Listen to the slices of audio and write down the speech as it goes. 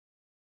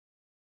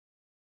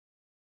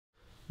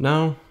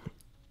No,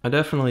 I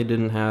definitely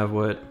didn't have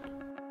what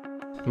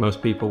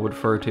most people would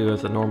refer to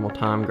as a normal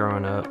time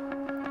growing up.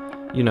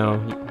 You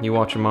know, you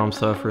watch your mom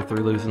suffer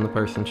through losing the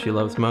person she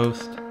loves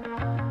most,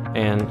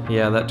 and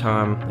yeah, that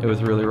time, it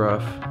was really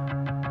rough.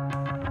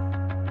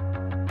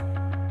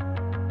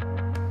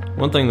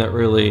 One thing that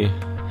really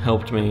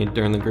helped me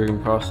during the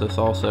grieving process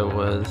also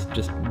was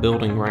just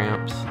building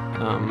ramps.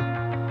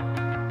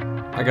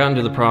 I got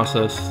into the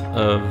process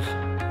of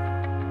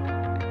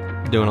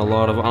doing a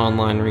lot of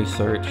online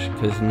research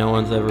because no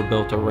one's ever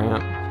built a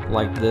ramp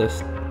like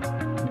this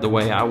the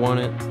way I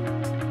want it.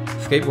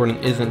 Skateboarding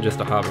isn't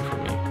just a hobby for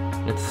me.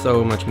 It's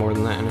so much more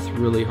than that, and it's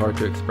really hard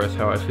to express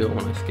how I feel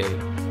when I skate.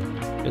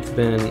 It's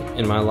been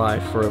in my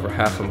life for over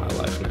half of my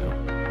life now.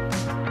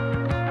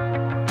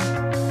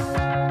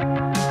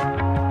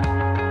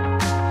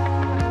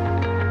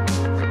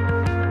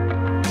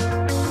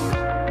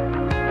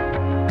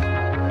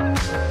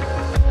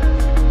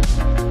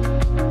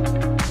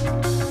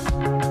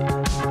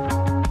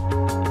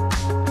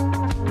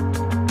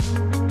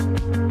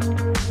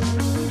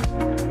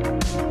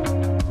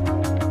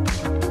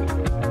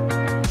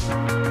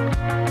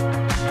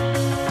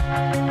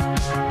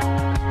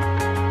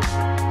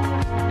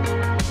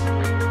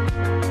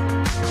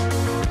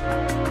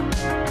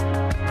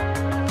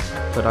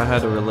 But I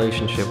had a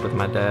relationship with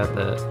my dad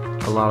that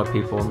a lot of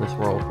people in this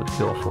world would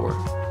kill for.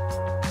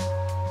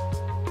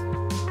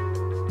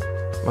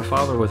 My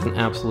father was an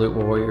absolute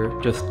warrior,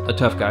 just a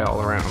tough guy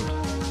all around.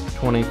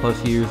 20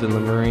 plus years in the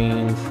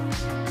Marines,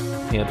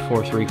 he had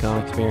force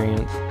recon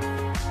experience,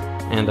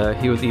 and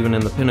he was even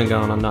in the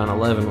Pentagon on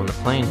 9/11 when the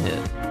plane hit.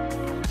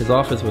 His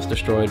office was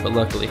destroyed, but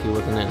luckily he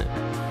wasn't in it.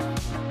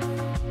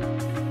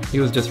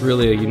 He was just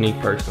really a unique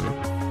person.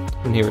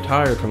 When he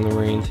retired from the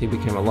Marines, he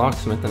became a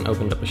locksmith and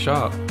opened up a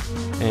shop,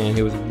 and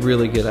he was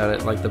really good at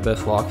it, like the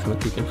best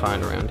locksmith you can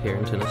find around here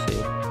in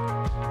Tennessee.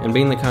 And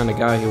being the kind of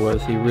guy he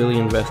was, he really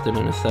invested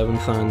in his 7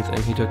 sons, and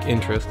he took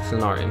interests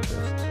in our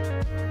interests.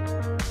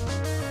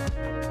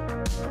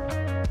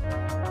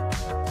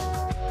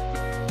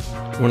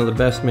 One of the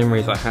best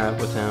memories I have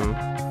with him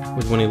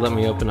was when he let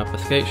me open up a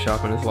skate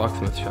shop in his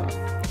locksmith shop.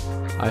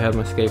 I had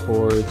my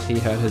skateboards, he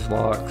had his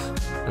locks,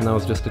 and that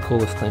was just the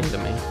coolest thing to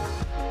me.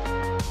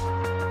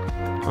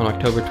 On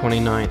October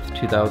 29th,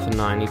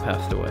 2009, he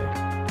passed away.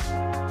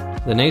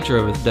 The nature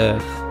of his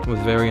death was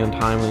very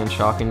untimely and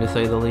shocking to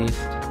say the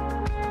least,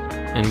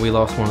 and we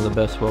lost one of the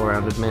best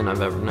well-rounded men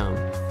I've ever known.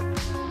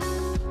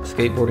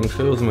 Skateboarding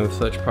fills me with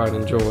such pride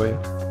and joy,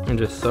 and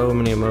just so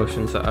many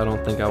emotions that I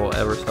don't think I will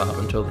ever stop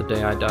until the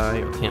day I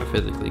die or can't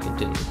physically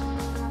continue.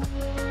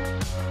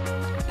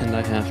 And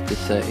I have to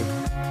say,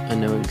 I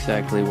know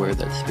exactly where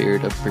that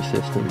spirit of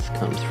persistence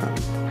comes from.